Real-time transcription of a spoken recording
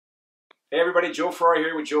Hey everybody, Joe Ferraro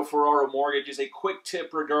here with Joe Ferraro Mortgages. A quick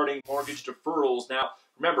tip regarding mortgage deferrals. Now,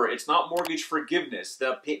 remember, it's not mortgage forgiveness.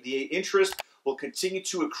 The interest will continue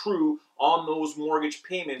to accrue on those mortgage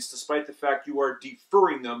payments despite the fact you are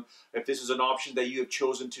deferring them if this is an option that you have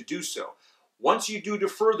chosen to do so. Once you do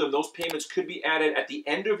defer them, those payments could be added at the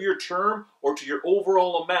end of your term or to your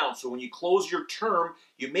overall amount. So when you close your term,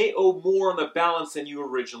 you may owe more on the balance than you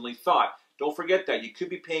originally thought. Don't forget that. You could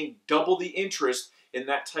be paying double the interest in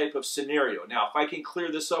that type of scenario. Now, if I can clear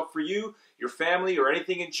this up for you, your family, or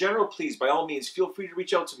anything in general, please, by all means, feel free to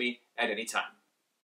reach out to me at any time.